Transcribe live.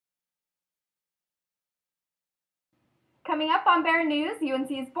Coming up on Bear News,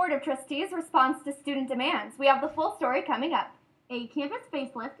 UNC's Board of Trustees responds to student demands. We have the full story coming up. A campus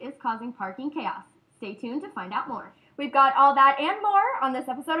facelift is causing parking chaos. Stay tuned to find out more. We've got all that and more on this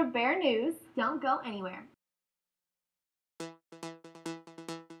episode of Bear News. Don't go anywhere.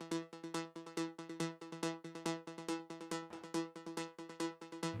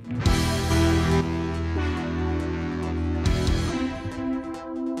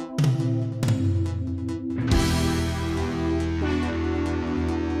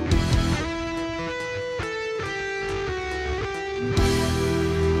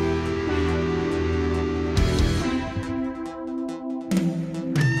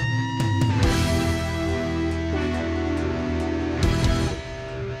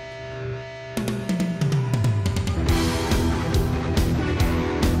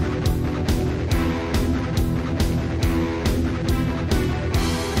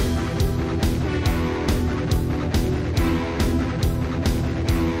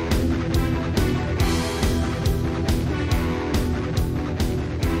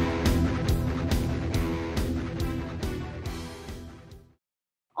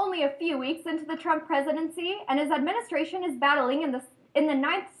 Only a few weeks into the Trump presidency, and his administration is battling in the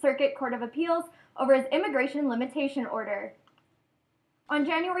Ninth Circuit Court of Appeals over his immigration limitation order. On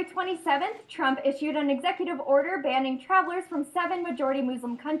January 27th, Trump issued an executive order banning travelers from 7 majority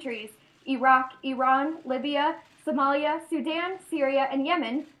Muslim countries, Iraq, Iran, Libya, Somalia, Sudan, Syria, and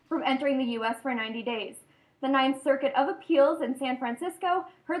Yemen, from entering the U.S. for 90 days. The Ninth Circuit of Appeals in San Francisco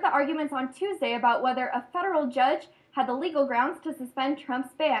heard the arguments on Tuesday about whether a federal judge had the legal grounds to suspend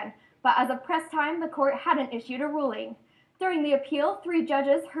Trump's ban, but as of press time, the court hadn't issued a ruling. During the appeal, 3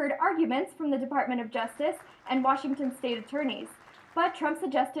 judges heard arguments from the Department of Justice and Washington state attorneys. But Trump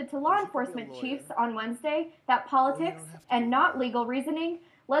suggested to law enforcement chiefs on Wednesday that politics and not legal reasoning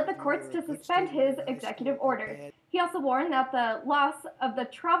led the courts to suspend his executive order. He also warned that the loss of the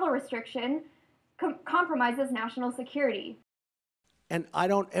travel restriction compromises national security. And I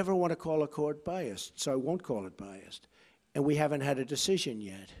don't ever want to call a court biased, so I won't call it biased. And we haven't had a decision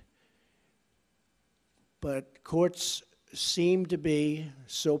yet. But courts seem to be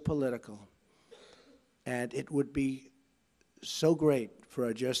so political, and it would be so great for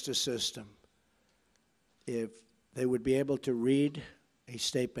our justice system if they would be able to read a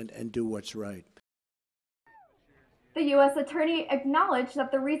statement and do what's right. The U.S. attorney acknowledged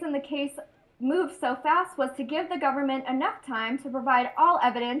that the reason the case moved so fast was to give the government enough time to provide all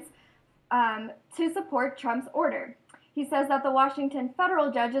evidence to support Trump's order. He says that the Washington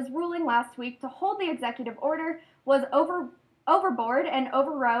federal judge's ruling last week to hold the executive order was overboard and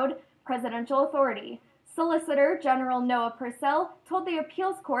overrode presidential authority. Solicitor General Noah Purcell told the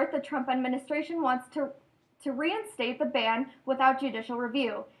appeals court the Trump administration wants to reinstate the ban without judicial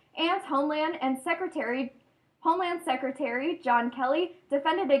review, and Homeland Secretary John Kelly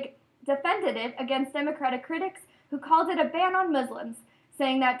defended it against Democratic critics who called it a ban on Muslims,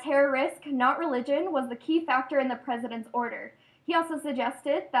 saying that terror risk, not religion, was the key factor in the president's order. He also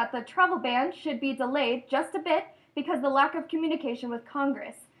suggested that the travel ban should be delayed just a bit because of the lack of communication with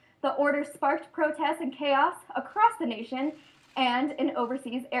Congress. The order sparked protests and chaos across the nation and in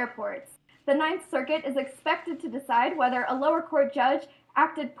overseas airports. The Ninth Circuit is expected to decide whether a lower court judge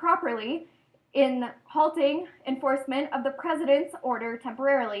acted properly in halting enforcement of the president's order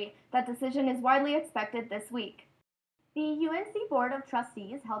temporarily. That decision is widely expected this week. The UNC Board of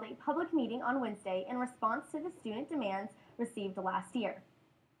Trustees held a public meeting on Wednesday in response to the student demands received last year.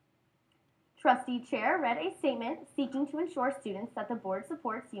 Trustee Chair read a statement seeking to ensure students that the board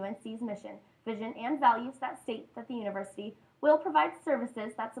supports UNC's mission, vision, and values that state that the university will provide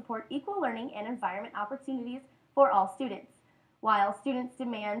services that support equal learning and environment opportunities for all students. While students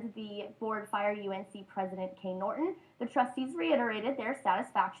demand the board fire UNC President Kay Norton, the trustees reiterated their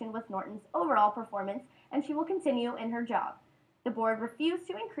satisfaction with Norton's overall performance, and she will continue in her job. The board refused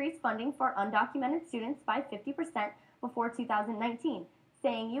to increase funding for undocumented students by 50% before 2019,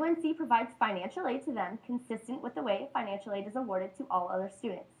 saying UNC provides financial aid to them consistent with the way financial aid is awarded to all other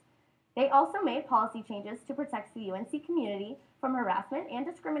students. They also made policy changes to protect the UNC community from harassment and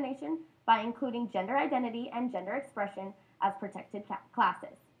discrimination by including gender identity and gender expression as protected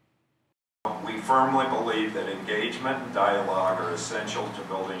classes. We firmly believe that engagement and dialogue are essential to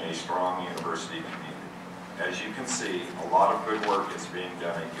building a strong university community. As you can see, a lot of good work is being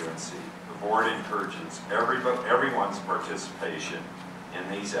done at UNC. The board encourages everyone's participation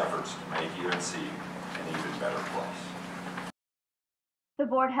in these efforts to make UNC an even better place. The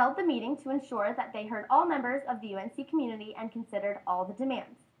board held the meeting to ensure that they heard all members of the UNC community and considered all the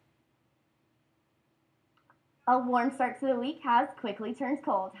demands. A warm start to the week has quickly turned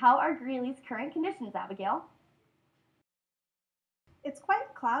cold. How are Greeley's current conditions, Abigail? It's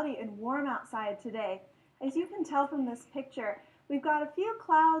quite cloudy and warm outside today. As you can tell from this picture, we've got a few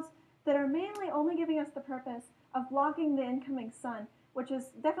clouds that are mainly only giving us the purpose of blocking the incoming sun, which has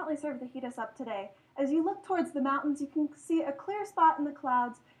definitely served to heat us up today. As you look towards the mountains, you can see a clear spot in the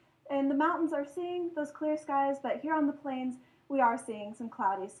clouds, and the mountains are seeing those clear skies, but here on the plains, we are seeing some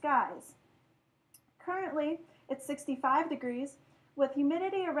cloudy skies. Currently, it's 65 degrees with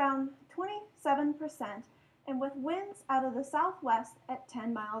humidity around 27% and with winds out of the southwest at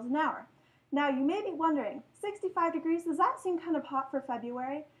 10 miles an hour. Now, you may be wondering, 65 degrees, does that seem kind of hot for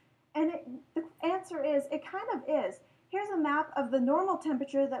February? And the answer is, it kind of is. Here's a map of the normal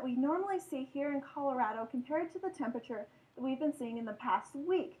temperature that we normally see here in Colorado compared to the temperature that we've been seeing in the past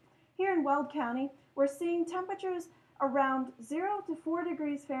week. Here in Weld County, we're seeing temperatures around 0 to 4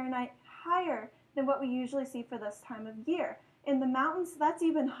 degrees Fahrenheit higher than what we usually see for this time of year. In the mountains, that's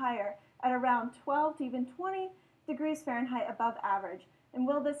even higher, at around 12 to even 20 degrees Fahrenheit above average. And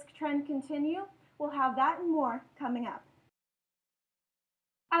will this trend continue? We'll have that and more coming up.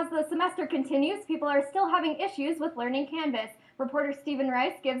 As the semester continues, people are still having issues with learning Canvas. Reporter Stephen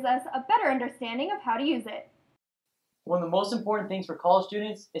Rice gives us a better understanding of how to use it. One of the most important things for college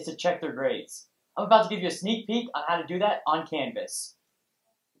students is to check their grades. I'm about to give you a sneak peek on how to do that on Canvas.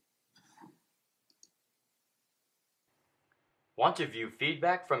 Want to view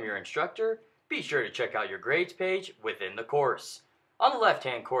feedback from your instructor? Be sure to check out your grades page within the course. On the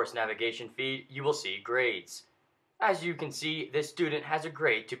left-hand course navigation feed, you will see grades. As you can see, this student has a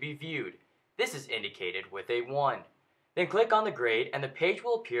grade to be viewed. This is indicated with a 1. Then click on the grade and the page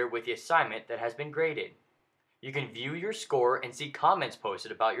will appear with the assignment that has been graded. You can view your score and see comments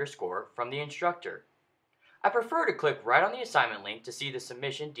posted about your score from the instructor. I prefer to click right on the assignment link to see the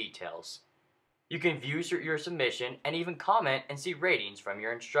submission details. You can view your submission and even comment and see ratings from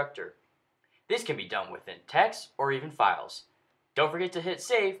your instructor. This can be done within text or even files. Don't forget to hit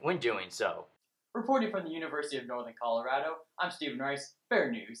save when doing so. Reporting from the University of Northern Colorado, I'm Stephen Rice,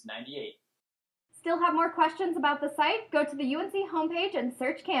 BearNews 98. Still have more questions about the site? Go to the UNC homepage and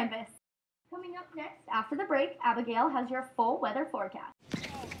search Canvas. Coming up next, after the break, Abigail has your full weather forecast.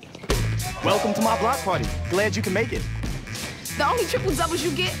 Welcome to my block party. Glad you can make it. The only triple doubles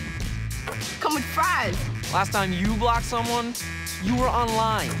you get come with fries. Last time you blocked someone, you were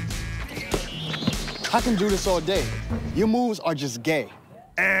online. I can do this all day. Your moves are just gay.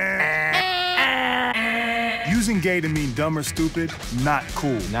 Using gay to mean dumb or stupid, not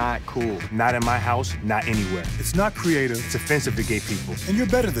cool. Not cool. Not in my house, not anywhere. It's not creative, it's offensive to gay people. And you're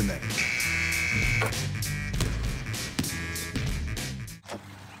better than that.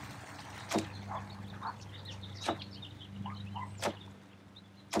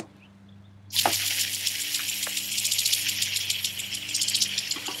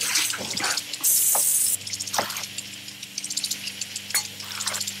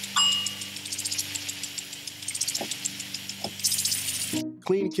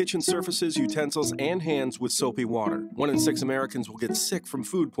 Clean kitchen surfaces, utensils, and hands with soapy water. 1 in 6 Americans will get sick from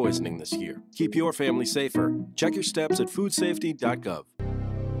food poisoning this year. Keep your family safer. Check your steps at foodsafety.gov.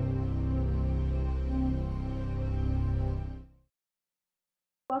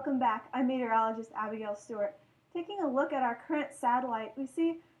 Welcome back. I'm meteorologist Abigail Stewart. Taking a look at our current satellite, we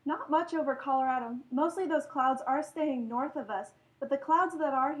see not much over Colorado. Mostly those clouds are staying north of us, but the clouds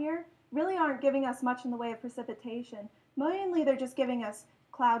that are here really aren't giving us much in the way of precipitation. Mainly they're just giving us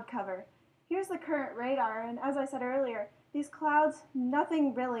cloud cover. Here's the current radar, and as I said earlier, these clouds,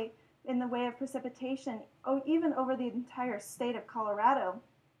 nothing really in the way of precipitation, even over the entire state of Colorado.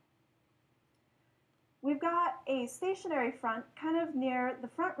 We've got a stationary front kind of near the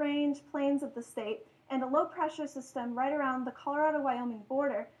Front Range plains of the state and a low pressure system right around the Colorado-Wyoming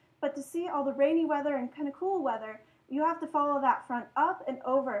border, but to see all the rainy weather and kind of cool weather, you have to follow that front up and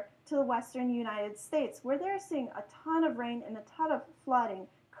over to the western United States, where they're seeing a ton of rain and a ton of flooding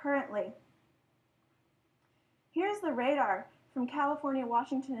currently. Here's the radar from California,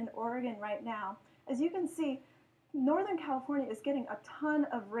 Washington, and Oregon right now. As you can see, Northern California is getting a ton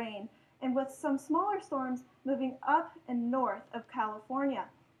of rain, and with some smaller storms moving up and north of California.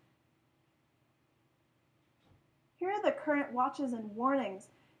 Here are the current watches and warnings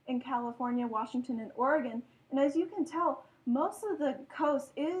in California, Washington, and Oregon. And as you can tell, most of the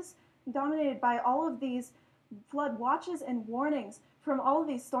coast is dominated by all of these flood watches and warnings from all of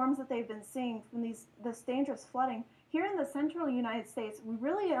these storms that they've been seeing from this dangerous flooding. Here in the central United States, we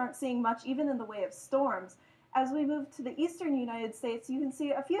really aren't seeing much even in the way of storms. As we move to the eastern United States, you can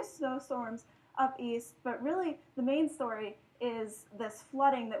see a few snowstorms up east, but really the main story is this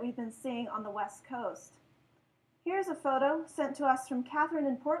flooding that we've been seeing on the west coast. Here's a photo sent to us from Catherine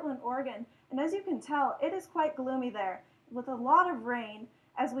in Portland, Oregon, and as you can tell, it is quite gloomy there. with a lot of rain,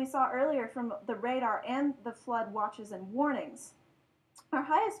 as we saw earlier from the radar and the flood watches and warnings. Our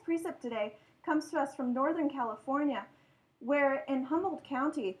highest precip today comes to us from Northern California, where in Humboldt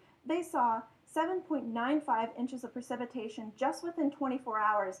County, they saw 7.95 inches of precipitation just within 24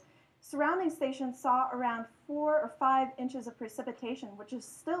 hours. Surrounding stations saw around 4 or 5 inches of precipitation, which is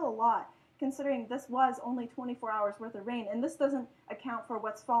still a lot, considering this was only 24 hours worth of rain, and this doesn't account for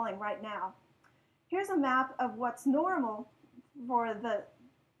what's falling right now. Here's a map of what's normal for the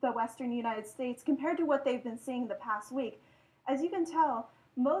western United States compared to what they've been seeing the past week. As you can tell,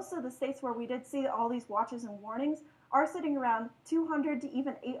 most of the states where we did see all these watches and warnings are sitting around 200 to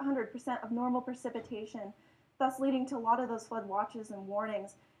even 800% of normal precipitation, thus leading to a lot of those flood watches and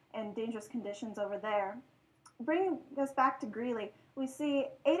warnings and dangerous conditions over there. Bringing us back to Greeley, we see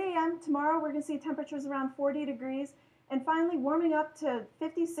 8 a.m. tomorrow, we're going to see temperatures around 40 degrees, and finally warming up to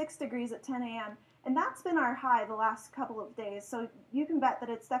 56 degrees at 10 a.m. And that's been our high the last couple of days, so you can bet that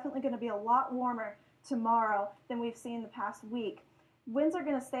it's definitely going to be a lot warmer tomorrow than we've seen the past week. Winds are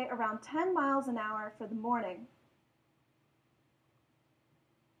going to stay around 10 miles an hour for the morning.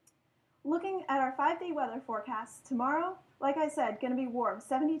 Looking at our 5-day weather forecast, tomorrow, like I said, going to be warm,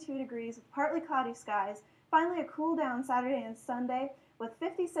 72 degrees with partly cloudy skies. Finally, a cool down Saturday and Sunday with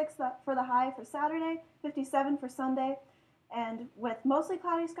 56 for the high for Saturday, 57 for Sunday, and with mostly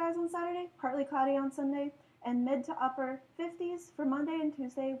cloudy skies on Saturday, partly cloudy on Sunday, and mid to upper 50s for Monday and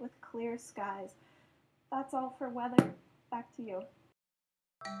Tuesday with clear skies. That's all for weather. Back to you.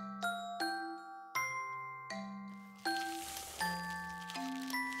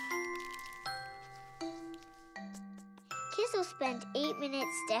 Kids will spend 8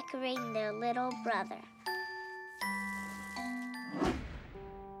 minutes decorating their little brother.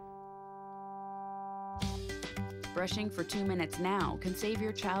 Brushing for 2 minutes now can save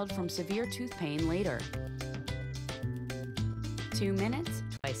your child from severe tooth pain later. 2 minutes,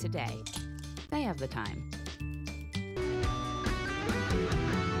 twice a day. They have the time.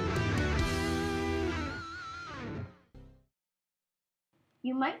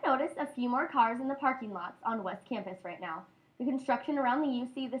 You might notice a few more cars in the parking lots on West Campus right now. The construction around the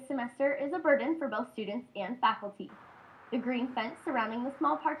UC this semester is a burden for both students and faculty. The green fence surrounding the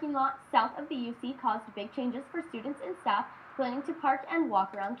small parking lot south of the UC caused big changes for students and staff planning to park and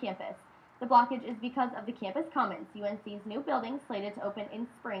walk around campus. The blockage is because of the Campus Commons, UNC's new building slated to open in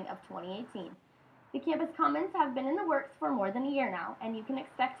spring of 2018. The Campus Commons have been in the works for more than a year now, and you can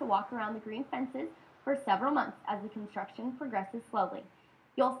expect to walk around the green fences for several months as the construction progresses slowly.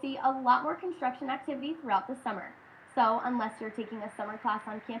 You'll see a lot more construction activity throughout the summer. So, unless you're taking a summer class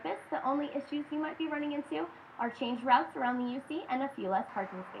on campus, the only issues you might be running into are changed routes around the UC and a few less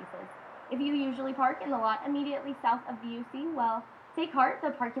parking spaces. If you usually park in the lot immediately south of the UC, well, take heart,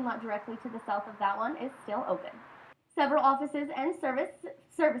 the parking lot directly to the south of that one is still open. Several offices and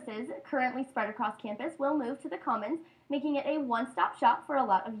services currently spread across campus will move to the Commons, making it a one-stop shop for a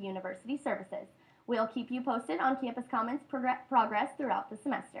lot of university services. We'll keep you posted on Campus Commons progress throughout the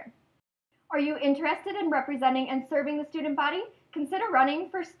semester. Are you interested in representing and serving the student body? Consider running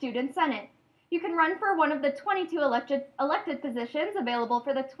for Student Senate. You can run for one of the 22 elected positions available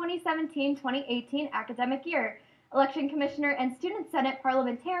for the 2017-2018 academic year. Election Commissioner and Student Senate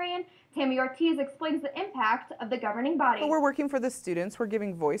parliamentarian Tammy Ortiz explains the impact of the governing body. But we're working for the students. We're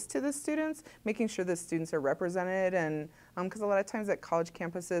giving voice to the students, making sure the students are represented, and because a lot of times at college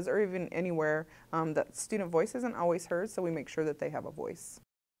campuses or even anywhere, that student voice isn't always heard, so we make sure that they have a voice.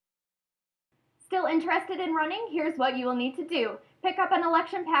 Still interested in running? Here's what you will need to do. Pick up an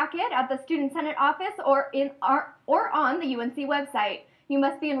election packet at the Student Senate office or on the UNC website. You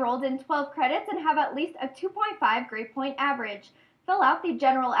must be enrolled in 12 credits and have at least a 2.5 grade point average. Fill out the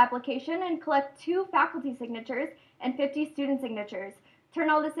general application and collect 2 faculty signatures and 50 student signatures. Turn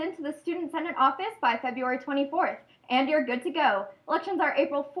all this in to the Student Senate office by February 24th, and you're good to go. Elections are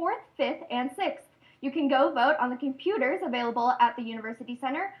April 4th, 5th, and 6th. You can go vote on the computers available at the University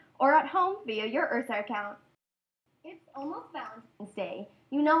Center or at home via your Ursa account. It's almost Valentine's Day.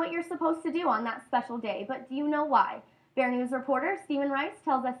 You know what you're supposed to do on that special day, but do you know why? BearNews reporter Stephen Rice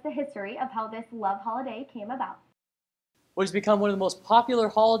tells us the history of how this love holiday came about. What has become one of the most popular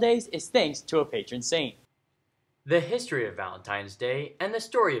holidays is thanks to a patron saint. The history of Valentine's Day and the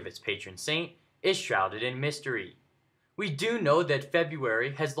story of its patron saint is shrouded in mystery. We do know that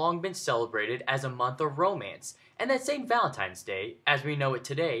February has long been celebrated as a month of romance, and that St. Valentine's Day, as we know it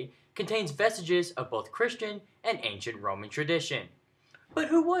today, contains vestiges of both Christian and ancient Roman tradition. But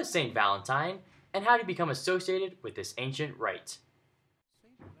who was St. Valentine, and how did he become associated with this ancient rite?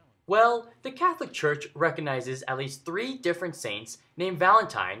 Well, the Catholic Church recognizes at least 3 different saints named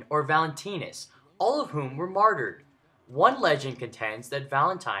Valentine or Valentinus, all of whom were martyred. One legend contends that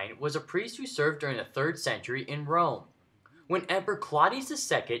Valentine was a priest who served during the 3rd century in Rome. When Emperor Claudius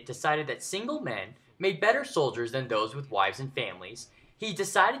II decided that single men made better soldiers than those with wives and families, he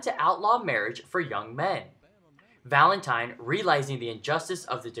decided to outlaw marriage for young men. Valentine, realizing the injustice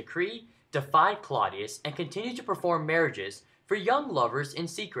of the decree, defied Claudius and continued to perform marriages for young lovers in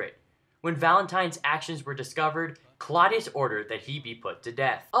secret. When Valentine's actions were discovered, Claudius ordered that he be put to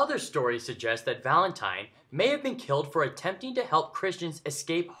death. Other stories suggest that Valentine may have been killed for attempting to help Christians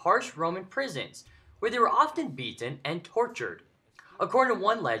escape harsh Roman prisons, where they were often beaten and tortured. According to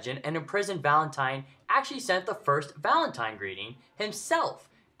one legend, an imprisoned Valentine actually sent the first Valentine greeting himself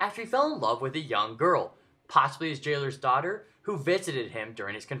after he fell in love with a young girl, possibly his jailer's daughter, who visited him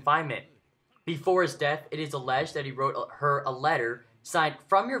during his confinement. Before his death, it is alleged that he wrote her a letter signed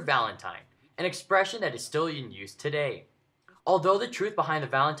 "From Your Valentine," an expression that is still in use today. Although the truth behind the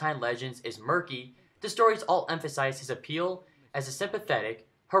Valentine legends is murky, the stories all emphasize his appeal as a sympathetic,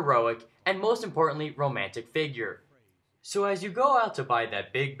 heroic, and most importantly, romantic figure. So as you go out to buy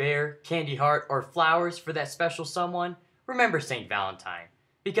that big bear, candy heart, or flowers for that special someone, remember St. Valentine,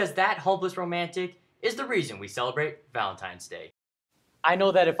 because that hopeless romantic is the reason we celebrate Valentine's Day. I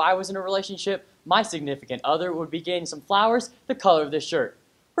know that if I was in a relationship, my significant other would be getting some flowers the color of this shirt.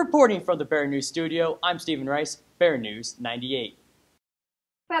 Reporting from the BearNews studio, I'm Stephen Rice, BearNews 98.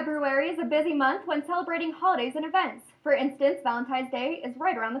 February is a busy month when celebrating holidays and events. For instance, Valentine's Day is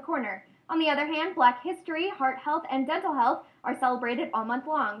right around the corner. On the other hand, Black history, heart health, and dental health are celebrated all month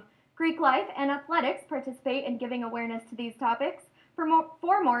long. Greek life and athletics participate in giving awareness to these topics. For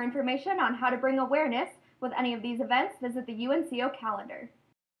more information on how to bring awareness with any of these events, visit the UNCO calendar.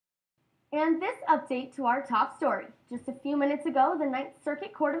 And this update to our top story. Just a few minutes ago, the Ninth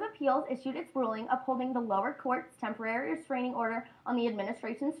Circuit Court of Appeals issued its ruling upholding the lower court's temporary restraining order on the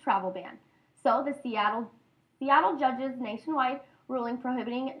administration's travel ban. So the Seattle judge's nationwide ruling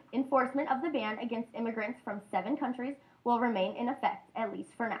prohibiting enforcement of the ban against immigrants from 7 countries will remain in effect, at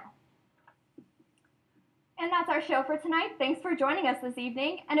least for now. And that's our show for tonight. Thanks for joining us this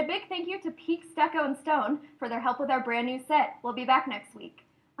evening. And a big thank you to Peak, Stucco, and Stone for their help with our brand new set. We'll be back next week.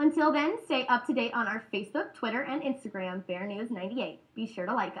 Until then, stay up to date on our Facebook, Twitter, and Instagram, BearNews 98. Be sure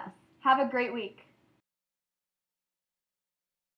to like us. Have a great week.